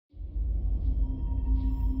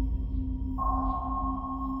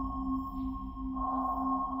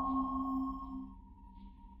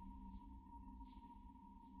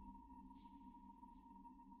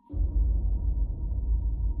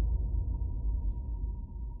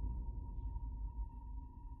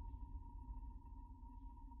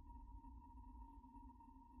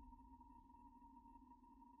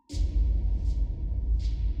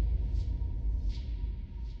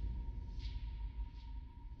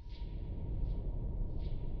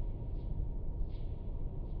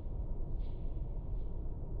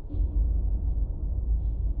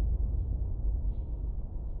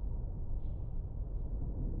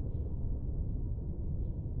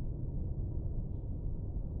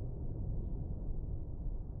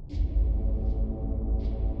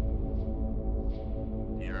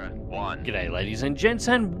1. G'day ladies and gents,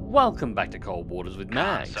 and welcome back to Cold Waters with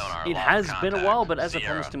Mags. It has been a while, but as I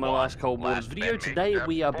promised in my last Cold Waters video, today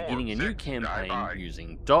we are beginning a new campaign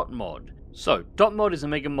using Dotmod. So, Dotmod is a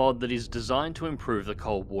mega mod that is designed to improve the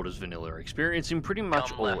Cold Waters vanilla experience in pretty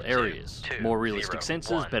much all areas. More realistic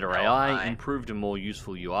sensors, better AI, improved and more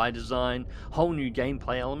useful UI design, whole new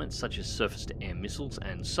gameplay elements such as surface-to-air missiles,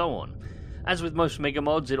 and so on. As with most mega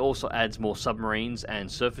mods, it also adds more submarines and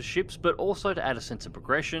surface ships, but also to add a sense of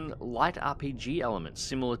progression, light RPG elements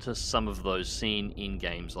similar to some of those seen in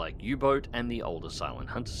games like U-Boat and the older Silent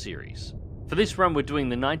Hunter series. For this run we're doing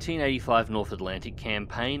the 1985 North Atlantic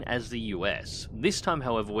campaign as the US. This time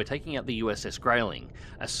however we're taking out the USS Grayling,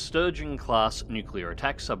 a Sturgeon-class nuclear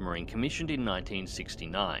attack submarine commissioned in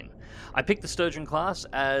 1969. I picked the Sturgeon class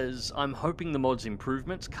as I'm hoping the mod's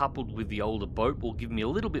improvements coupled with the older boat will give me a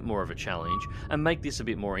little bit more of a challenge and make this a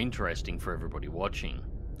bit more interesting for everybody watching.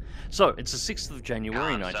 So, it's the 6th of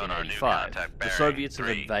January 1985. The Soviets have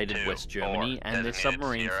invaded West Germany and their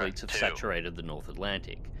submarine fleets have saturated the North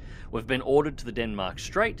Atlantic. We've been ordered to the Denmark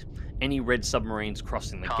Strait. Any red submarines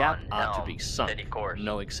crossing the gap are to be sunk.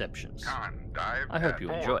 No exceptions. I hope you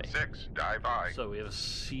enjoy. So we have a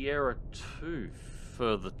Sierra 2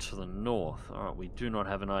 further to the north. Alright, we do not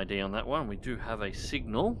have an ID on that one. We do have a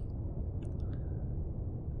signal.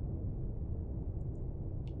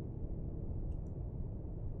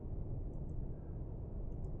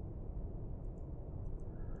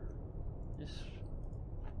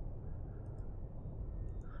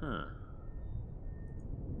 Huh.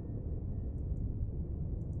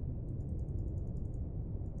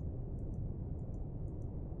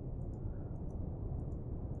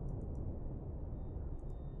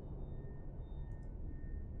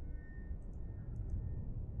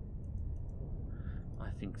 I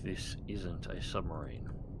think this isn't a submarine.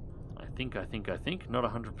 I think, not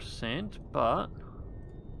 100%, but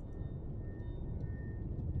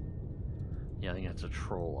yeah, I think that's a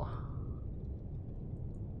trawler.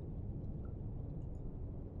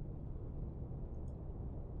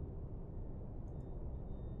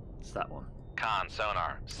 That one. Con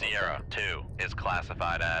sonar, Sierra 2 is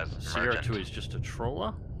classified as Sierra emergent. 2 is just a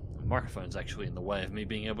trawler. The microphone's actually in the way of me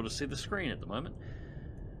being able to see the screen at the moment.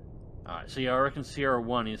 Alright, so yeah, I reckon Sierra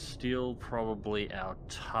 1 is still probably our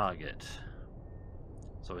target.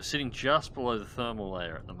 So we're sitting just below the thermal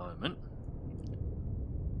layer at the moment.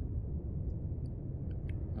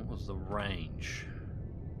 What was the range?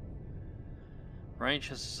 Range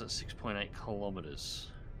has us at 6.8 kilometers.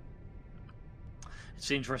 It's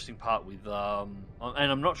the interesting part with, and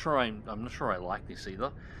I'm not sure I like this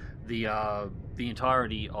either. The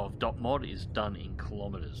entirety of Dotmod is done in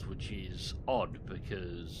kilometers, which is odd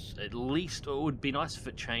because at least it would be nice if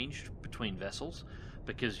it changed between vessels,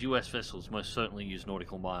 because US vessels most certainly use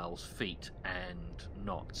nautical miles, feet, and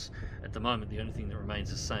knots. At the moment, the only thing that remains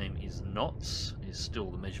the same is knots is still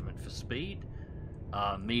the measurement for speed.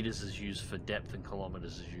 Meters is used for depth, and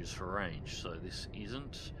kilometers is used for range. So this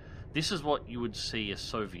isn't. This is what you would see a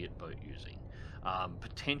Soviet boat using.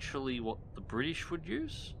 Potentially what the British would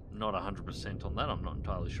use. Not 100% on that, I'm not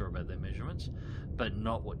entirely sure about their measurements. But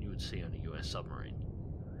not what you would see on a US submarine.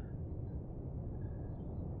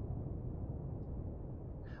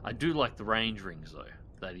 I do like the range rings though.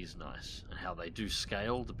 That is nice. And how they do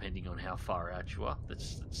scale depending on how far out you are.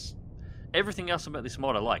 That's everything else about this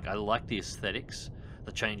mod I like. I like the aesthetics.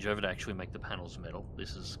 The changeover to actually make the panels metal.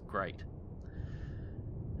 This is great.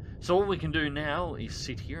 So what we can do now is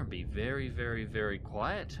sit here and be very, very, very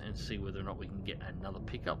quiet and see whether or not we can get another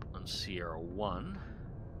pickup on Sierra 1.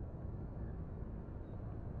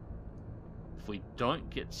 If we don't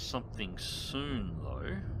get something soon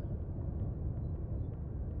though,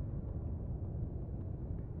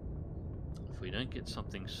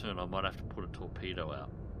 I might have to put a torpedo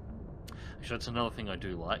out. Actually, that's another thing I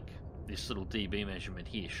do like. This little dB measurement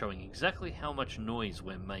here showing exactly how much noise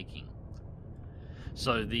we're making.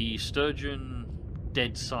 So the Sturgeon,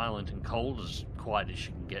 dead silent and cold, as quiet as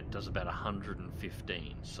you can get, does about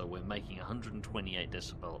 115. So we're making 128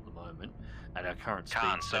 decibel at the moment at our current speed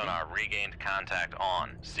Con setting. sonar regained contact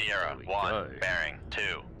on Sierra 1, bearing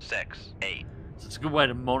 268. So it's a good way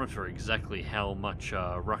to monitor exactly how much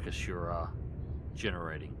ruckus you're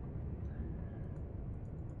generating.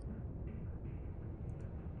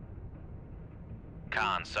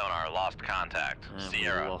 Con sonar lost contact. And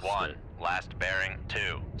Sierra 1. Last bearing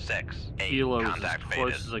 268. Kilo is Contact as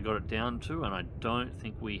close faded. as I got it down to, and I don't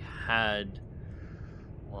think we had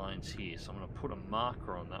lines here, so I'm going to put a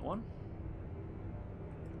marker on that one.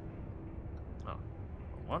 Oh,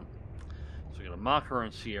 wrong one. So we got a marker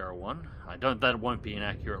on Sierra 1. That won't be an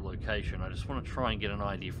accurate location. I just want to try and get an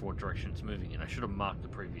idea for what direction it's moving in. I should have marked the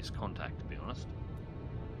previous contact, to be honest.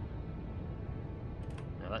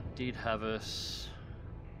 Now that did have us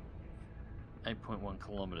 8.1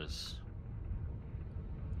 kilometers.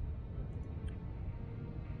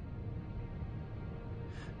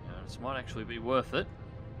 Now this might actually be worth it.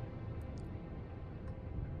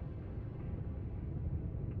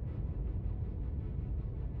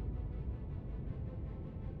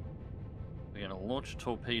 We're going to launch a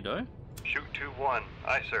torpedo. Shoot 2-1.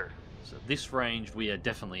 Aye, sir. So this range, we are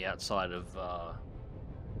definitely outside of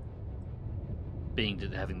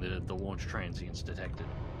having the launch transients detected.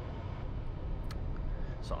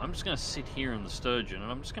 So I'm just going to sit here in the Sturgeon,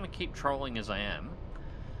 and I'm just going to keep trolling as I am.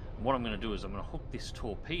 And what I'm going to do is I'm going to hook this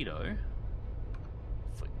torpedo,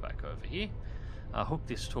 flick back over here, hook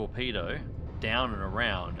this torpedo down and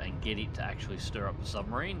around and get it to actually stir up the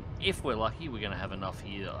submarine. If we're lucky, we're going to have enough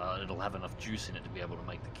here, it'll have enough juice in it to be able to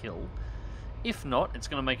make the kill. If not, it's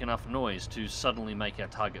going to make enough noise to suddenly make our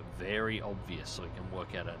target very obvious so we can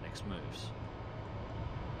work out our next moves.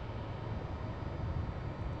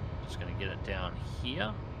 Just going to get it down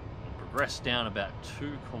here. We'll progress down about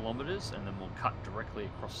 2 kilometers and then we'll cut directly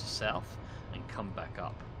across the south and come back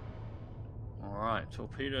up. Alright,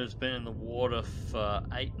 torpedo's been in the water for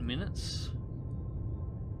 8 minutes.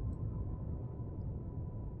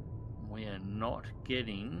 We are not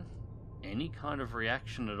getting any kind of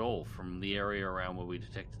reaction at all from the area around where we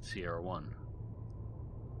detected Sierra 1.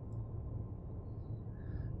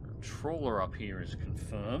 The trawler up here is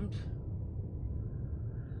confirmed.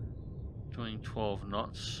 Doing 12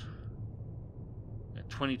 knots.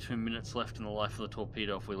 22 minutes left in the life of the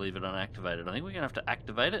torpedo if we leave it unactivated. I think we're going to have to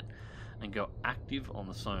activate it and go active on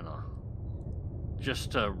the sonar.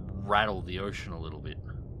 Just to rattle the ocean a little bit.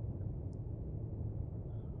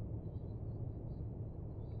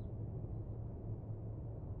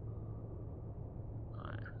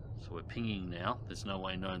 So we're pinging now. There's no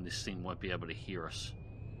way known this thing won't be able to hear us.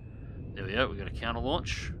 There we go, we've got a counter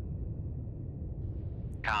launch.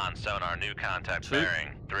 Con sonar, new contact 2.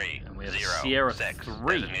 bearing 3, and we have 0, Sierra 6,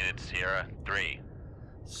 3. designated Sierra 3.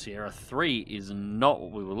 Sierra 3 is not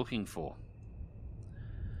what we were looking for.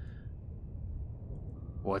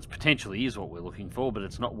 Well, it potentially is what we're looking for, but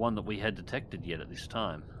it's not one that we had detected yet at this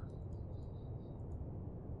time.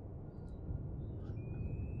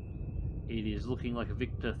 It is looking like a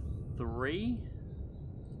Victor 3.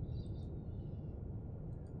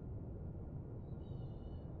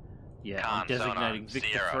 Yeah, I'm designating Victor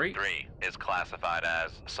Sierra 3. 3 is classified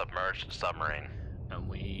as submerged submarine. And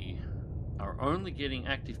we are only getting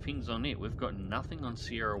active pings on it. We've got nothing on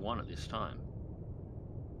Sierra 1 at this time.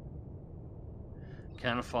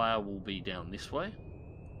 Counterfire will be down this way.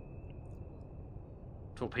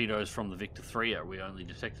 Torpedoes from the Victor 3 we only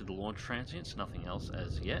detected the launch transients, nothing else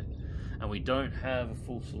as yet. And we don't have a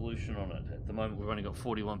full solution on it. At the moment we've only got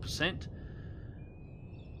 41%.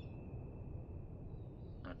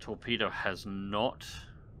 Our torpedo has not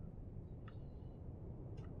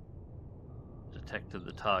detected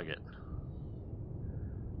the target.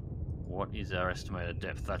 What is our estimated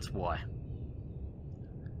depth? That's why.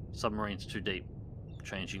 Submarine's too deep.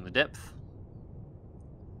 Changing the depth.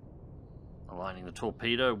 Aligning the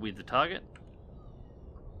torpedo with the target.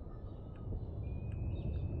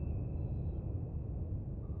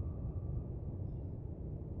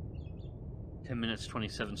 "10 minutes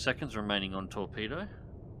 27 seconds remaining on torpedo.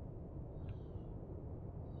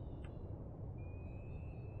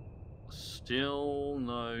 Still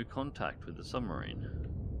no contact with the submarine.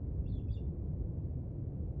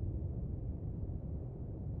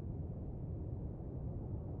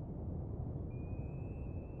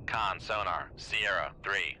 Con sonar, Sierra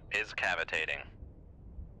 3 is cavitating.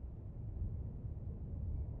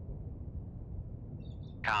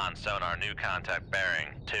 Con sonar, new contact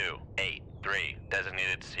bearing 283,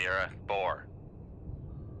 designated Sierra 4.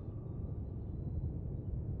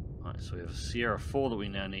 Alright, so we have a Sierra 4 that we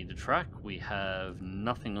now need to track. We have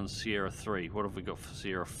nothing on Sierra 3. What have we got for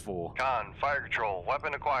Sierra 4? Con, fire control,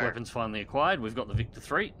 weapon acquired. Weapons finally acquired. We've got the Victor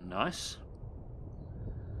 3. Nice.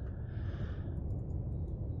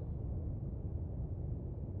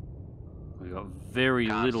 We've got very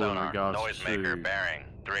little in regards noisemaker to... bearing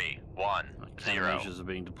 310. Countermeasures are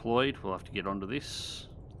being deployed. We'll have to get onto this.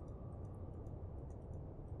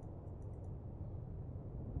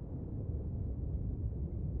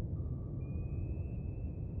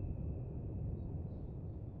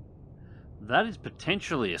 That is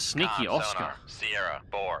potentially a sneaky Oscar. Sonar, Sierra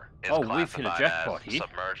 4 is we've hit a jackpot here.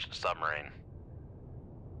 Submerged submarine.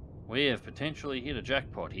 We have potentially hit a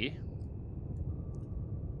jackpot here.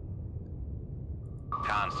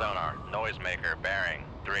 Con sonar, noisemaker bearing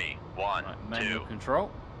 3, 1, Right, manual 2.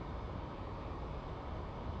 control.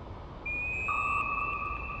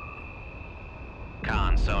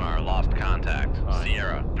 Con sonar lost contact. Right.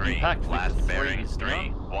 Sierra 3, Impact last Victor 3 bearing is 3,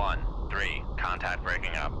 done. 1, 3. Contact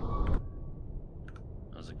breaking up.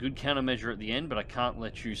 There's a good countermeasure at the end, but I can't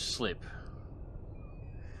let you slip.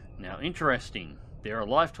 Now, interesting. There are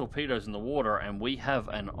live torpedoes in the water, and we have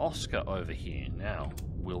an Oscar over here. Now,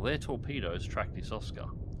 will their torpedoes track this Oscar?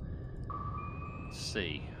 Let's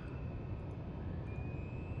see.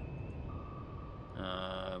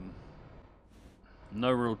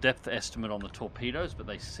 No real depth estimate on the torpedoes, but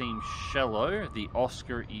they seem shallow. The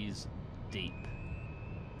Oscar is deep.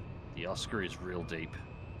 The Oscar is real deep.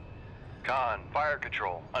 Con, fire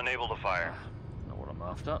control, unable to fire. Not what I'm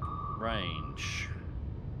after. Range.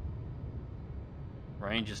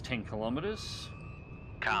 Range is 10 kilometers.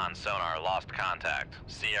 Con sonar lost contact.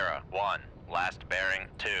 Sierra 1, last bearing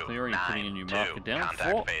 2, Clearing, 9, putting a new 2. marker down.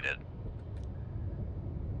 Contact 4. faded.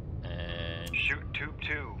 And Shoot tube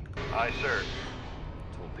 2. Aye, sir.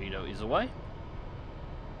 torpedo is away.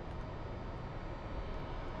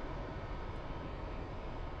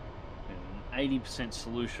 And an 80%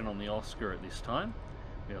 solution on the Oscar at this time.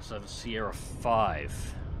 We also have a Sierra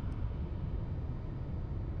 5.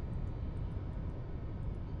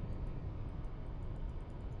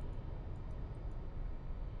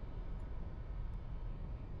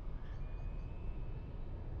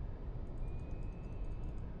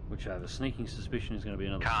 Which I have a sneaking suspicion is going to be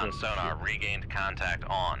another Con surface sonar ship. regained contact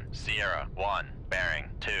on Sierra 1, bearing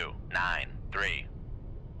 2, 9, 3.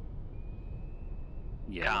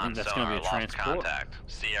 Yeah, I Con think that's sonar going to be a lost transport. contact.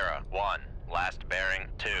 Sierra 1, last bearing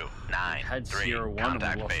 2, 9, Had 3. Sierra 1 and we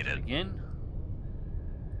Contact lost it faded. again.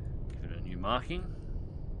 Give it a new marking.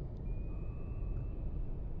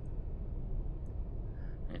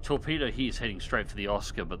 And torpedo here is heading straight for the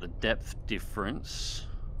Oscar, but the depth difference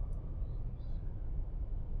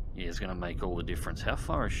is going to make all the difference. How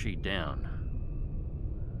far is she down?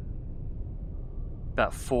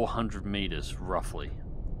 About 400 meters, roughly.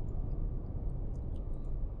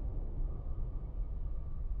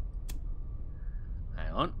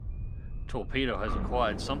 Hang on. Torpedo has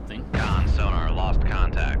acquired something. Con sonar lost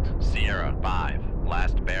contact. Sierra 5,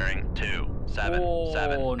 last bearing 2, 7,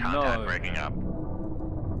 7. Contact no. breaking up.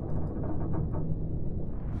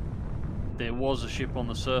 There was a ship on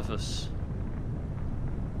the surface.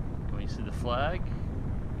 Can we see the flag?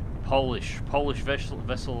 Polish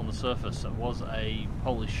vessel on the surface. It was a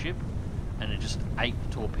Polish ship, and it just ate the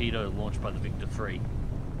torpedo launched by the Victor 3.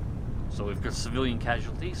 So we've got civilian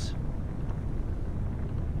casualties.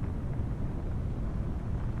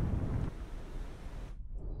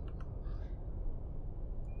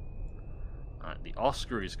 Alright, the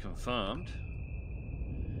Oscar is confirmed.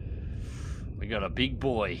 We got a big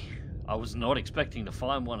boy. I was not expecting to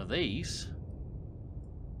find one of these.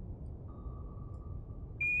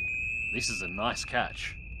 This is a nice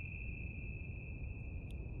catch.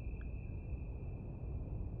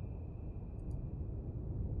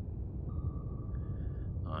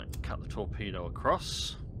 Alright, cut the torpedo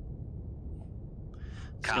across.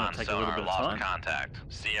 It's going Con to take a little sonar bit of lost time. contact.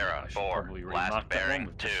 Sierra I should 4, probably remark last that one bearing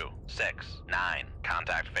with 2, this. 6, 9.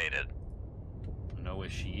 Contact faded. I know where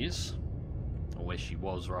she is, or where she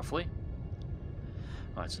was roughly.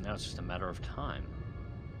 Alright, so now it's just a matter of time.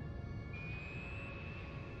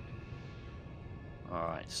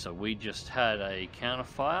 Alright, so we just had a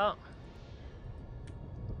counterfire.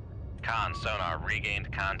 Con sonar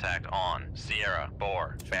regained contact on Sierra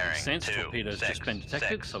 4, bearing Makes sense. 2, Torpedo's 6, just been detected,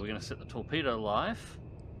 6. so we're going to set the torpedo live.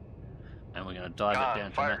 And we're going to dive Con, it down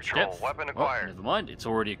to fire match control, depth. weapon Oh, acquired. never mind, it's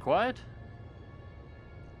already acquired.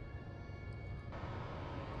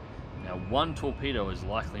 Now, one torpedo is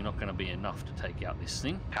likely not going to be enough to take out this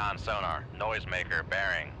thing. Con sonar noisemaker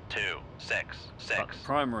bearing 2, 6, 6. But the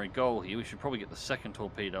primary goal here, we should probably get the second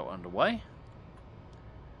torpedo underway.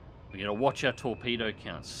 We're going to watch our torpedo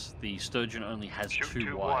counts. The Sturgeon only has Shoot 2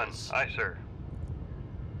 2 1. wires, Aye, sir.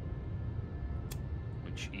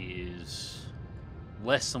 which is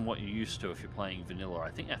less than what you're used to if you're playing vanilla. I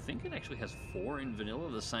think it actually has 4 in vanilla,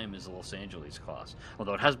 the same as the Los Angeles class.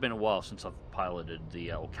 Although it has been a while since I've piloted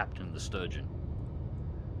the or captained the Sturgeon.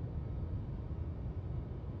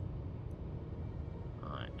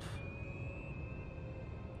 Alright.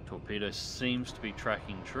 Torpedo seems to be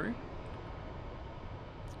tracking true.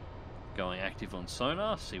 Going active on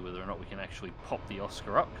sonar, see whether or not we can actually pop the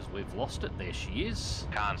Oscar up, because we've lost it. There she is.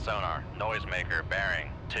 Con sonar noisemaker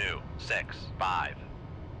bearing 2, 6, 5.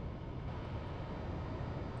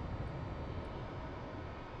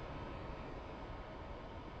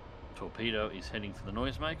 Torpedo is heading for the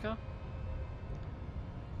noisemaker.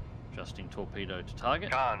 Adjusting torpedo to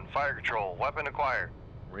target. Con, fire control, weapon acquired.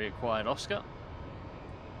 Reacquired Oscar.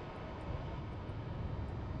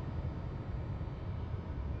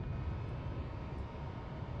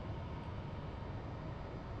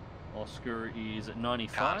 Oscar is at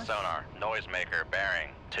 95. Con sonar, noisemaker, bearing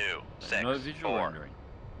 264. No visual rendering.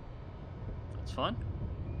 That's fine.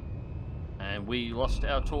 And we lost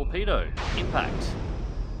our torpedo. Impact.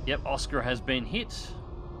 Yep, Oscar has been hit.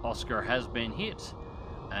 Oscar has been hit.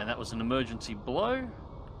 And that was an emergency blow.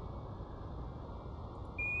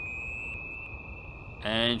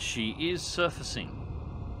 And she is surfacing.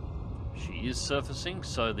 She is surfacing,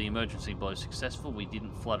 so the emergency blow successful. We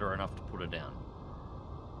didn't flood her enough to put her down.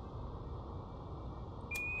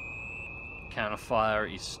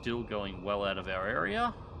 Counterfire is still going well out of our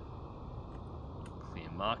area. Clear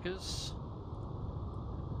markers.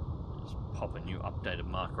 Just pop a new updated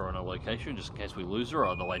marker on our location just in case we lose her,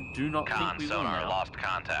 although I do not think we will sonar now. lost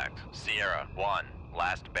contact. Sierra 1,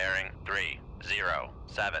 last bearing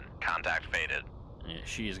 307. Contact faded. Yeah,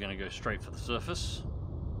 she is going to go straight for the surface.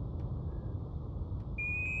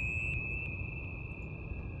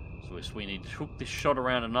 So we need to hook this shot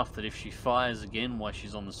around enough that if she fires again while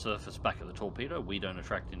she's on the surface back of the torpedo, we don't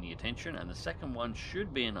attract any attention, and the second one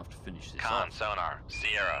should be enough to finish this Con off. sonar,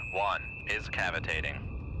 Sierra 1 is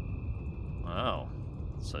cavitating. Wow.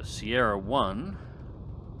 So Sierra 1,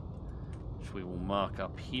 which we will mark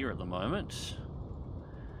up here at the moment,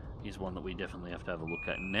 is one that we definitely have to have a look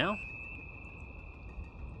at now.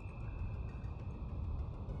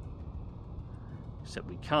 Except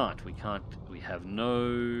we can't, we have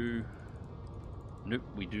no... Nope,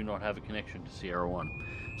 we do not have a connection to Sierra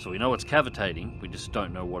 1. So we know it's cavitating, we just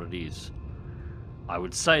don't know what it is. I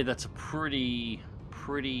would say that's a pretty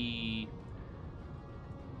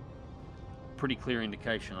clear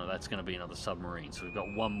indication that that's going to be another submarine. So we've got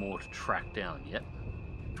one more to track down, yep.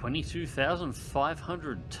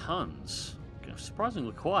 22,500 tons.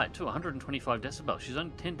 Surprisingly quiet too, 125 decibels. She's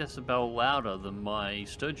only 10 decibel louder than my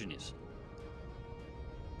Sturgeon is.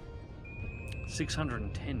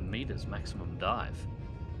 610 meters maximum dive.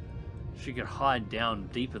 She could hide down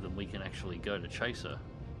deeper than we can actually go to chase her.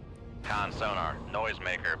 Con sonar,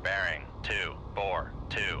 noisemaker, bearing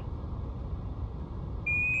 242.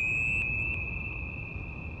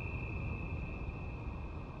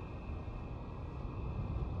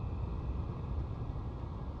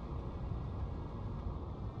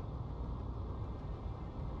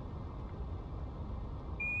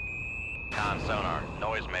 Con sonar,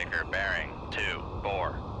 noisemaker, bearing 240.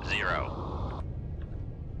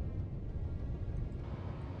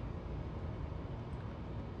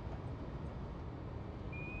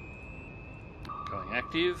 Going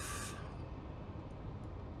active.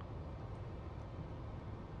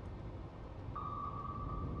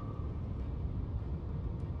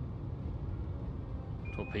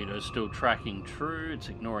 Torpedo's still tracking true, it's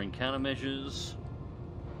ignoring countermeasures.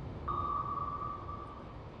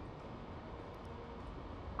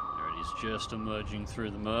 Just emerging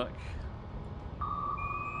through the murk.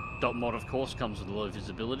 Dotmod, of course, comes with low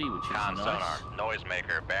visibility, which is Con nice. sonar,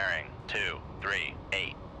 noisemaker, bearing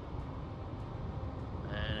 238.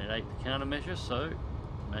 And it ate the countermeasure, so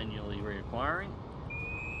manually reacquiring.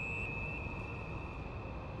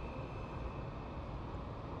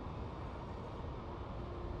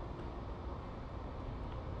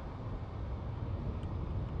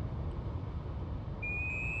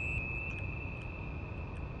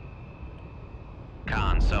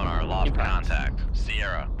 Con sonar lost contact.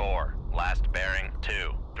 Sierra 4, last bearing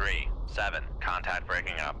 237. Contact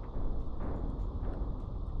breaking up.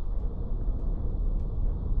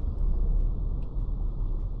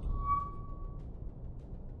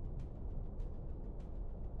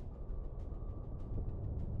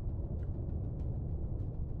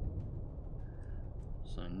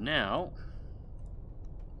 So now,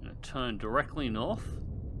 I'm going to turn directly north.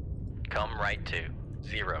 Come right to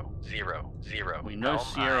 000. We know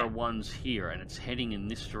Sierra 1's here, and it's heading in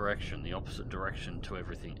this direction, the opposite direction to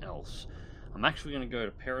everything else. I'm actually going to go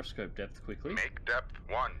to periscope depth quickly. Make depth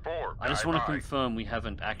 14. I just want to confirm we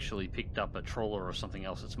haven't actually picked up a trawler or something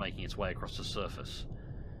else that's making its way across the surface.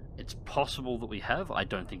 It's possible that we have. I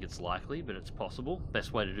don't think it's likely, but it's possible.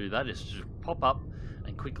 Best way to do that is to just pop up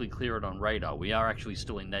and quickly clear it on radar. We are actually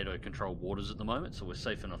still in NATO controlled waters at the moment, so we're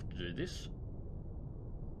safe enough to do this.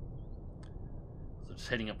 So just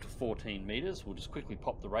heading up to 14 meters, we'll just quickly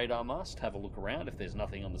pop the radar mast, have a look around. If there's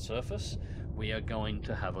nothing on the surface, we are going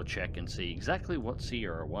to have a check and see exactly what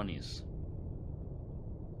Sierra 1 is.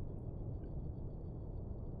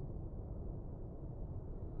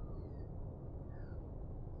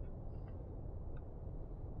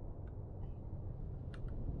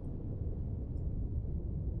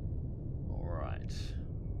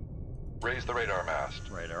 Raise the radar mast.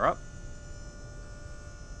 Radar up.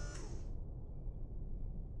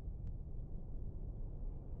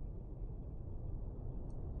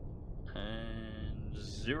 And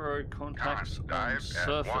 0 contacts on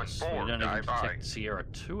surface. We don't even detect Sierra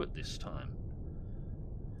 2 at this time.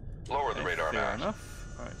 Lower the radar fair mast. enough.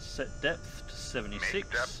 Alright, set depth to 76.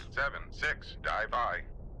 Make depth 76. Dive I.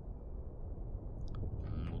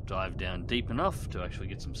 We'll dive down deep enough to actually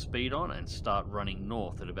get some speed on and start running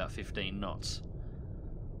north at about 15 knots.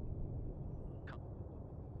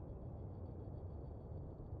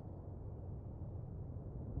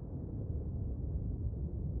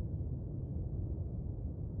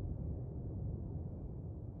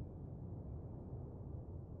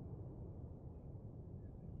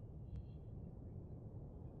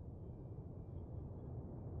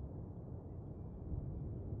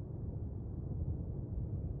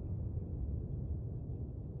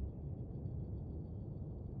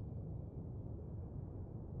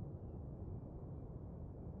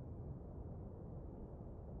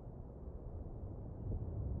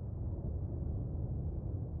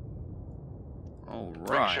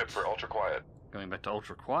 Bring ship for ultra quiet. Going back to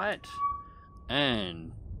ultra quiet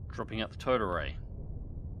and dropping out the towed array.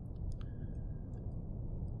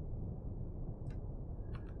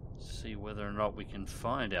 See whether or not we can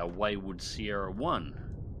find our wayward Sierra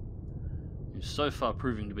 1, who's so far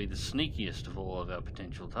proving to be the sneakiest of all of our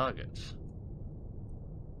potential targets.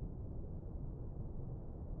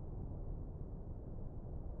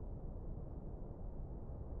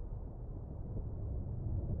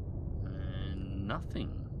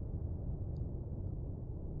 Nothing.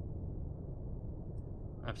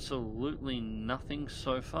 Absolutely nothing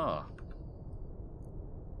so far.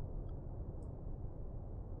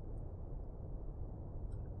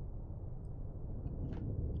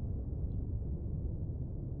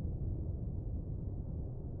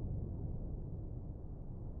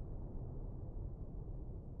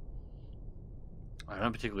 I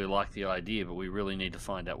don't particularly like the idea, but we really need to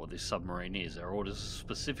find out what this submarine is. Our orders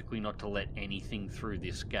specifically not to let anything through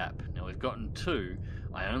this gap. Now we've gotten 2.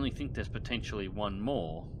 I only think there's potentially 1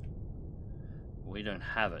 more. We don't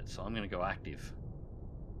have it, so I'm going to go active.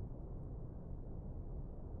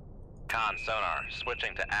 Con sonar,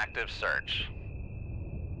 switching to active search.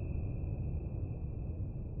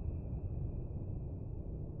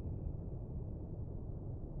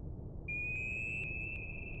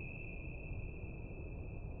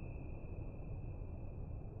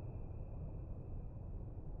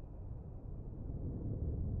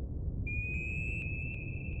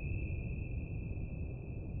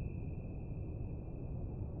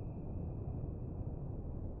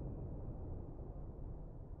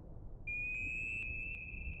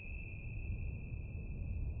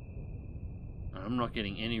 I'm not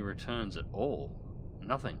getting any returns at all.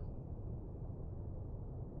 Nothing.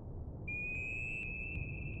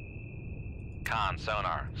 Con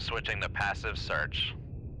sonar, switching to passive search.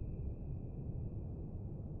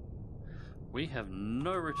 We have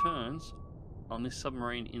no returns on this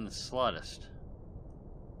submarine in the slightest.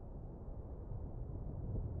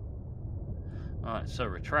 Alright, so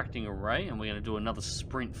retracting array, and we're going to do another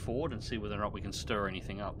sprint forward and see whether or not we can stir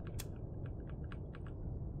anything up.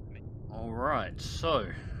 Alright, so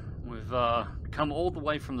we've come all the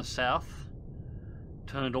way from the south,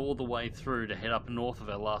 turned all the way through to head up north of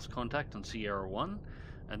our last contact on Sierra 1.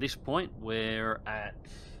 At this point we're at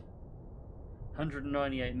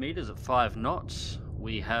 198 meters at 5 knots.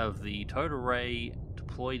 We have the towed array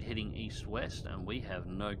deployed heading east-west, and we have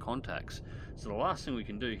no contacts. So the last thing we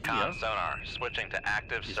can do here Con sonar, switching to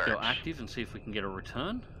active is search. go active and see if we can get a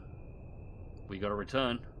return. We got a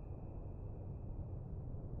return.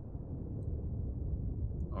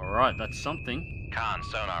 Alright, that's something. Con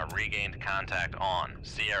sonar, regained contact on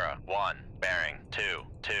Sierra 1, bearing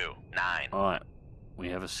 229. Alright, we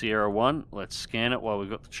have a Sierra 1. Let's scan it while we've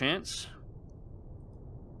got the chance.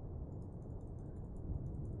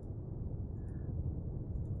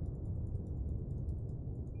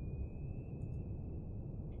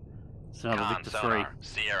 It's another Con Victor sonar, 3.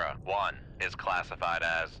 Sierra 1 is classified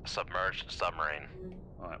as submerged submarine.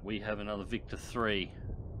 Alright, we have another Victor 3.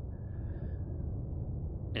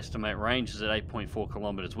 Estimate range is at 8.4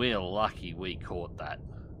 kilometers. We are lucky we caught that.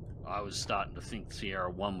 I was starting to think Sierra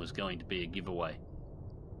 1 was going to be a giveaway.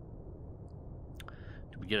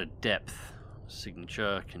 Did we get a depth?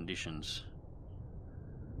 Signature conditions.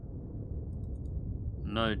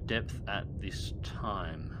 No depth at this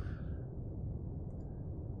time.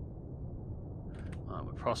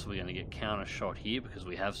 We're possibly going to get counter shot here because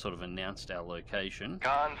we have sort of announced our location.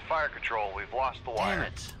 Con, fire control, we've lost the wire. Damn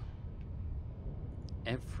it!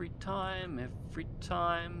 Every time.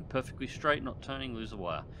 Perfectly straight, not turning, lose a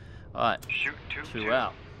wire. Alright, Shoot two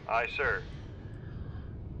out. Aye, sir.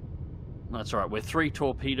 That's alright, we're 3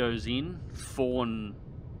 torpedoes in, 3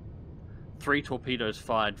 torpedoes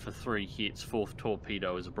fired for 3 hits, 4th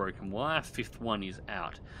torpedo is a broken wire, 5th one is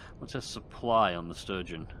out. What's our supply on the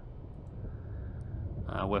Sturgeon?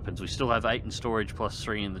 Weapons, we still have 8 in storage plus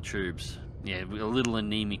 3 in the tubes. Yeah, we're a little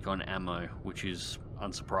anemic on ammo, which is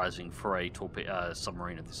unsurprising for a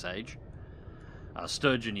submarine at this age.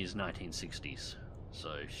 Sturgeon is 1960s,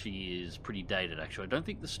 so she is pretty dated actually. I don't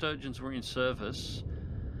think the Sturgeons were in service.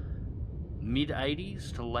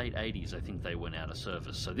 Mid-80s to late 80s, I think they went out of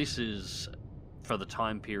service. So this is, for the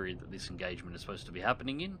time period that this engagement is supposed to be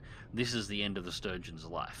happening in, this is the end of the Sturgeon's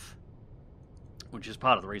life. Which is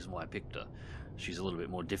part of the reason why I picked her. She's a little bit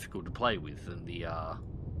more difficult to play with than the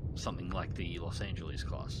something like the Los Angeles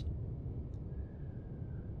class.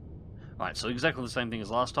 Alright, so exactly the same thing as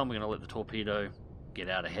last time. We're going to let the torpedo get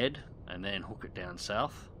out ahead and then hook it down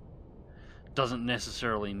south. Doesn't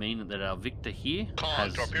necessarily mean that our Victor here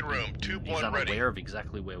is unaware of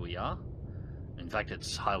exactly where we are. In fact,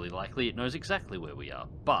 it's highly likely it knows exactly where we are.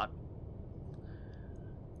 But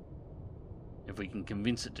if we can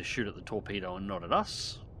convince it to shoot at the torpedo and not at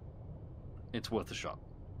us, it's worth a shot.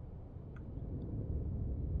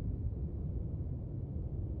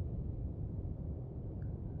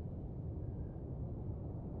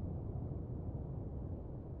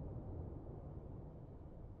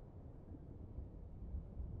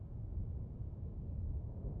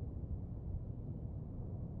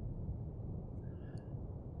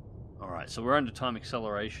 Alright, so we're under time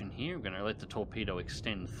acceleration here. We're going to let the torpedo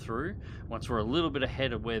extend through. Once we're a little bit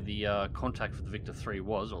ahead of where the contact for the Victor 3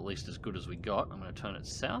 was, or at least as good as we got, I'm going to turn it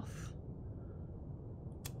south.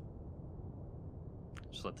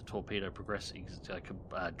 Just let the torpedo progress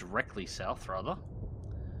directly south, rather.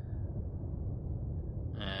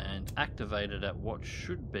 And activate it at what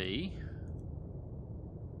should be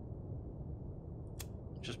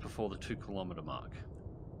just before the 2-kilometer mark.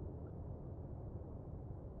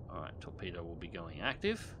 Alright, torpedo will be going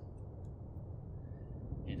active.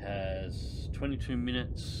 It has 22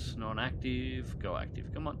 minutes non-active, go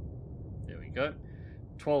active, come on. There we go.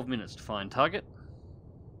 12 minutes to find target.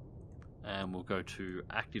 And we'll go to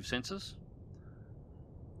active sensors.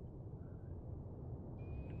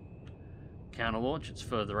 Counter launch, it's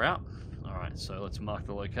further out. Alright, so let's mark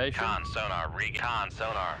the location. Con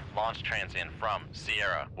sonar, launch transient from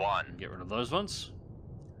Sierra 1. Get rid of those ones.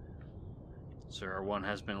 Sierra 1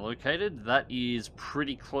 has been located. That is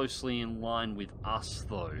pretty closely in line with us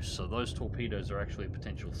though, so those torpedoes are actually a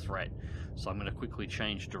potential threat. So I'm going to quickly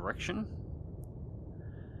change direction.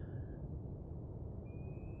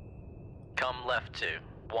 Come left to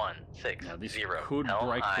 160. Now this could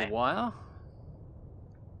break the wire.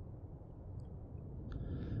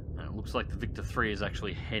 And it looks like the Victor 3 is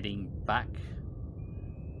actually heading back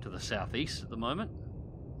to the southeast at the moment.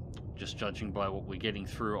 Just judging by what we're getting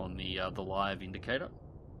through on the live indicator.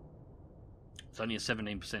 It's only a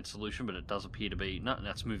 17% solution, but it does appear to be... No,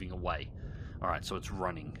 that's moving away. Alright, so it's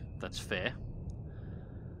running. That's fair.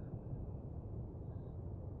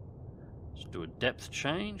 Let's do a depth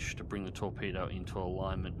change to bring the torpedo into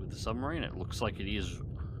alignment with the submarine. It looks like it is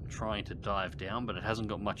trying to dive down, but it hasn't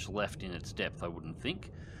got much left in its depth, I wouldn't think.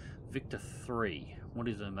 Victor 3, what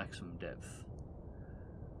is the maximum depth?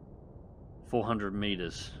 400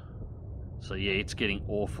 meters. So yeah, it's getting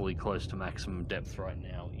awfully close to maximum depth right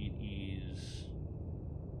now. It is...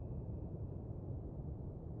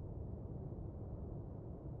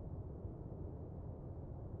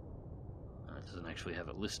 It doesn't actually have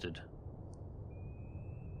it listed.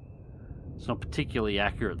 It's not particularly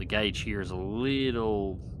accurate. The gauge here is a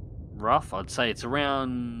little rough. I'd say it's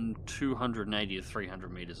around 280 to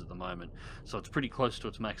 300 meters at the moment. So it's pretty close to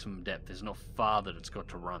its maximum depth. There's not far that it's got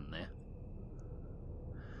to run there.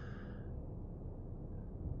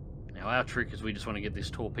 Now our trick is we just want to get this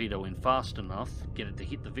torpedo in fast enough, get it to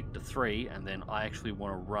hit the Victor 3, and then I actually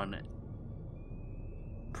want to run it.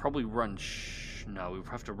 Probably run... no, we'll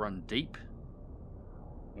have to run deep.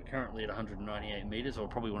 We're currently at 198 meters. I'll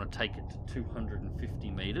probably want to take it to 250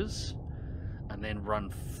 meters, and then run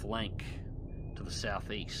flank to the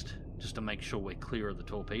southeast, just to make sure we're clear of the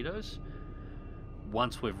torpedoes.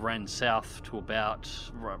 Once we've ran south to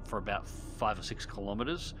for about 5 or 6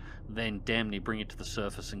 kilometers, then damn near bring it to the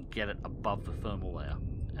surface and get it above the thermal layer,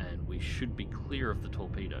 and we should be clear of the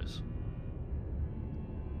torpedoes.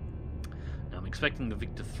 Now I'm expecting the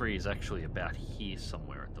Victor 3 is actually about here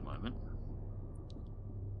somewhere at the moment.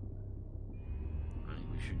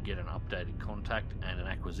 We should get an updated contact and an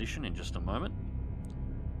acquisition in just a moment.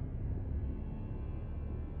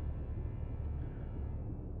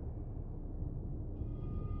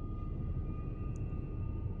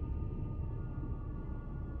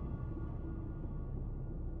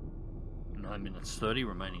 9 minutes 30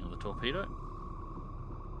 remaining on the torpedo.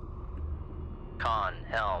 Con,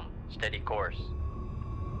 helm, steady course.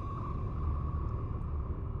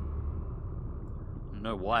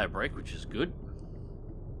 No wire break, which is good.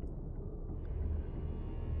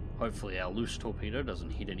 Hopefully our loose torpedo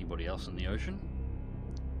doesn't hit anybody else in the ocean.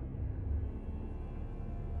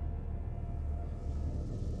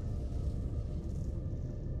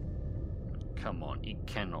 Come on, it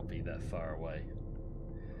cannot be that far away.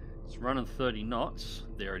 It's running 30 knots.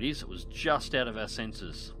 There it is. It was just out of our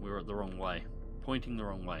sensors. We were at the wrong way. Pointing the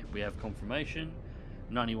wrong way. We have confirmation.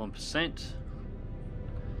 91%.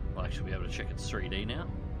 We'll actually be able to check its 3D now.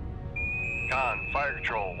 Con, fire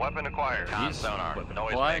control, weapon acquired. Con sonar, Weapon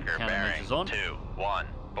noise acquired. maker bearing Countermeasures on. 2, 1,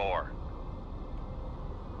 4.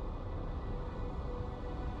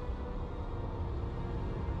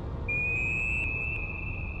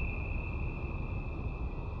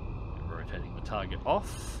 Rotating the target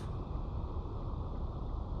off.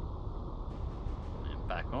 And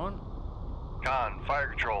back on. Con, fire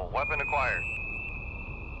control, weapon acquired.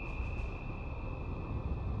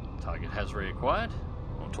 Target has reacquired.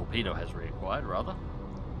 Or torpedo has reacquired, rather.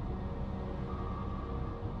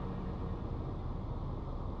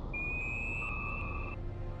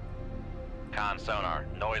 Con sonar,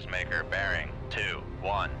 noisemaker bearing 2,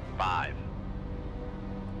 1, 5.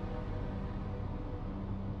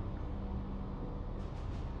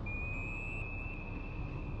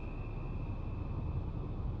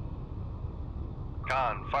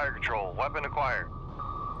 Con, fire control, weapon acquired.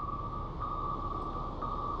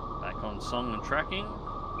 Back on song and tracking.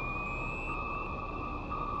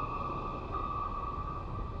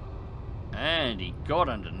 And he got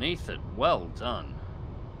underneath it. Well done.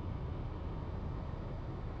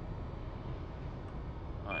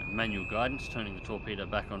 Alright, manual guidance, turning the torpedo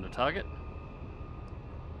back onto target.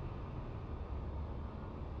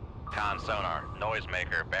 Con sonar,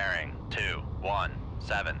 noisemaker bearing 2, 1,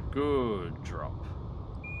 7. Good drop.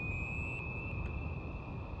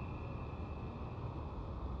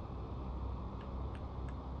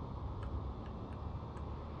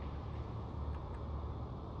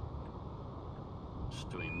 Just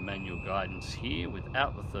doing manual guidance here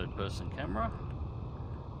without the third person camera.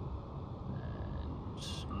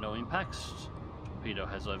 And no impacts. Torpedo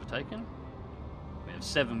has overtaken. We have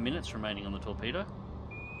 7 minutes remaining on the torpedo.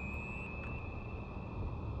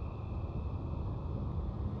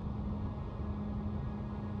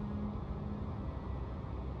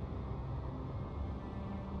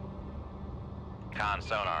 Con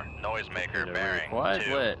sonar, noisemaker Torpedo bearing required.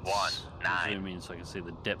 2, 1, Let's 9. zoom in so I can see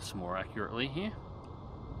the depths more accurately here.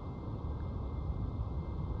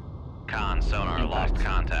 Con sonar, Impact. lost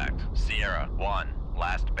contact. Sierra 1,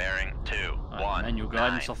 last bearing 2, Right, 1. manual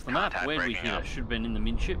guidance 9. off the map. Contact Where did we breaking hit up. it? Should have been in the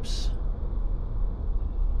midships.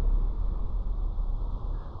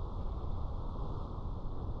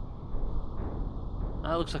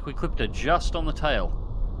 Looks like we clipped her just on the tail.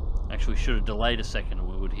 Actually, should have delayed a second and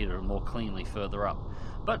we would hit her more cleanly further up.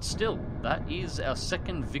 But still, that is our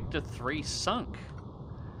second Victor 3 sunk.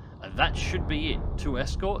 That should be it. 2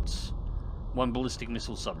 escorts, 1 ballistic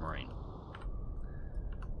missile submarine.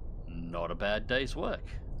 Not a bad day's work.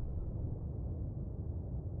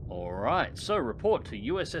 Alright, so report to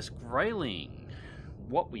USS Grayling.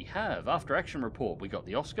 What we have, after action report, we got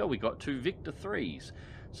the Oscar, we got 2 Victor 3s.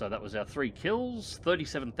 So that was our 3 kills,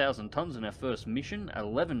 37,000 tons in our first mission,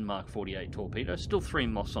 11 Mark 48 torpedoes, still 3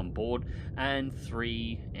 Moss on board, and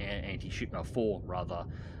 4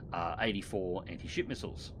 84 anti-ship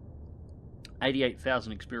missiles.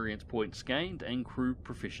 88,000 experience points gained, and crew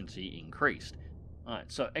proficiency increased. Alright,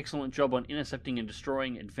 so excellent job on intercepting and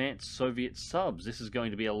destroying advanced Soviet subs. This is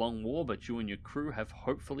going to be a long war, but you and your crew have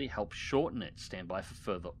hopefully helped shorten it. Stand by for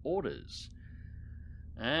further orders.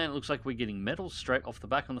 And it looks like we're getting medals straight off the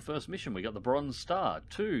back on the first mission. We got the Bronze Star.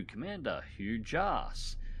 2, Commander Huge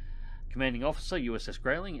Ass. Commanding Officer, USS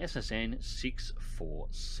Grayling, SSN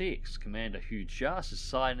 646. Commander Huge Ass is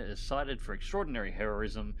cited for extraordinary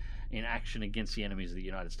heroism in action against the enemies of the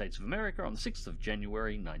United States of America on the 6th of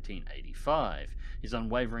January 1985. His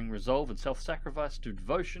unwavering resolve and self-sacrifice to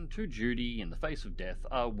devotion to duty in the face of death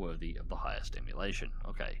are worthy of the highest emulation.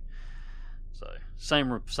 Okay, so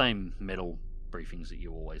same medal briefings that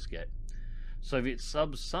you always get. Soviet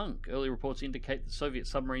subs sunk. Early reports indicate that Soviet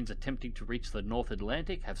submarines attempting to reach the North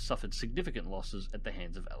Atlantic have suffered significant losses at the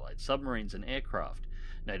hands of Allied submarines and aircraft.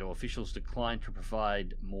 NATO officials declined to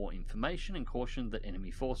provide more information and cautioned that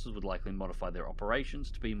enemy forces would likely modify their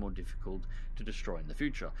operations to be more difficult to destroy in the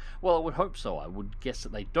future. Well, I would hope so. I would guess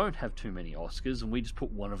that they don't have too many Oscars and we just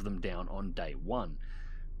put one of them down on day one.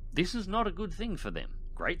 This is not a good thing for them.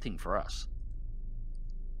 Great thing for us.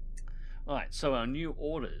 Alright, so our new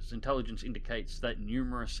orders. Intelligence indicates that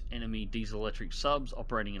numerous enemy diesel-electric subs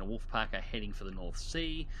operating in a wolf pack are heading for the North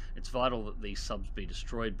Sea. It's vital that these subs be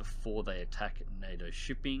destroyed before they attack NATO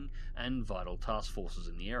shipping and vital task forces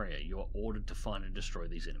in the area. You are ordered to find and destroy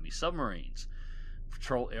these enemy submarines.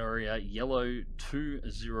 Patrol area Yellow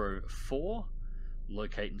 204.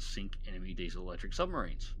 Locate and sink enemy diesel-electric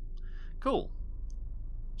submarines. Cool.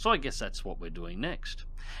 So I guess that's what we're doing next.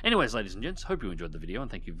 Anyways, ladies and gents, hope you enjoyed the video and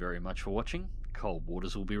thank you very much for watching. Cold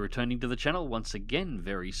Waters will be returning to the channel once again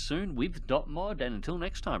very soon with Dotmod, and until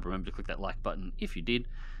next time, remember to click that like button if you did,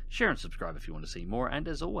 share and subscribe if you want to see more, and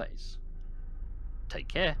as always, take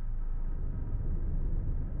care.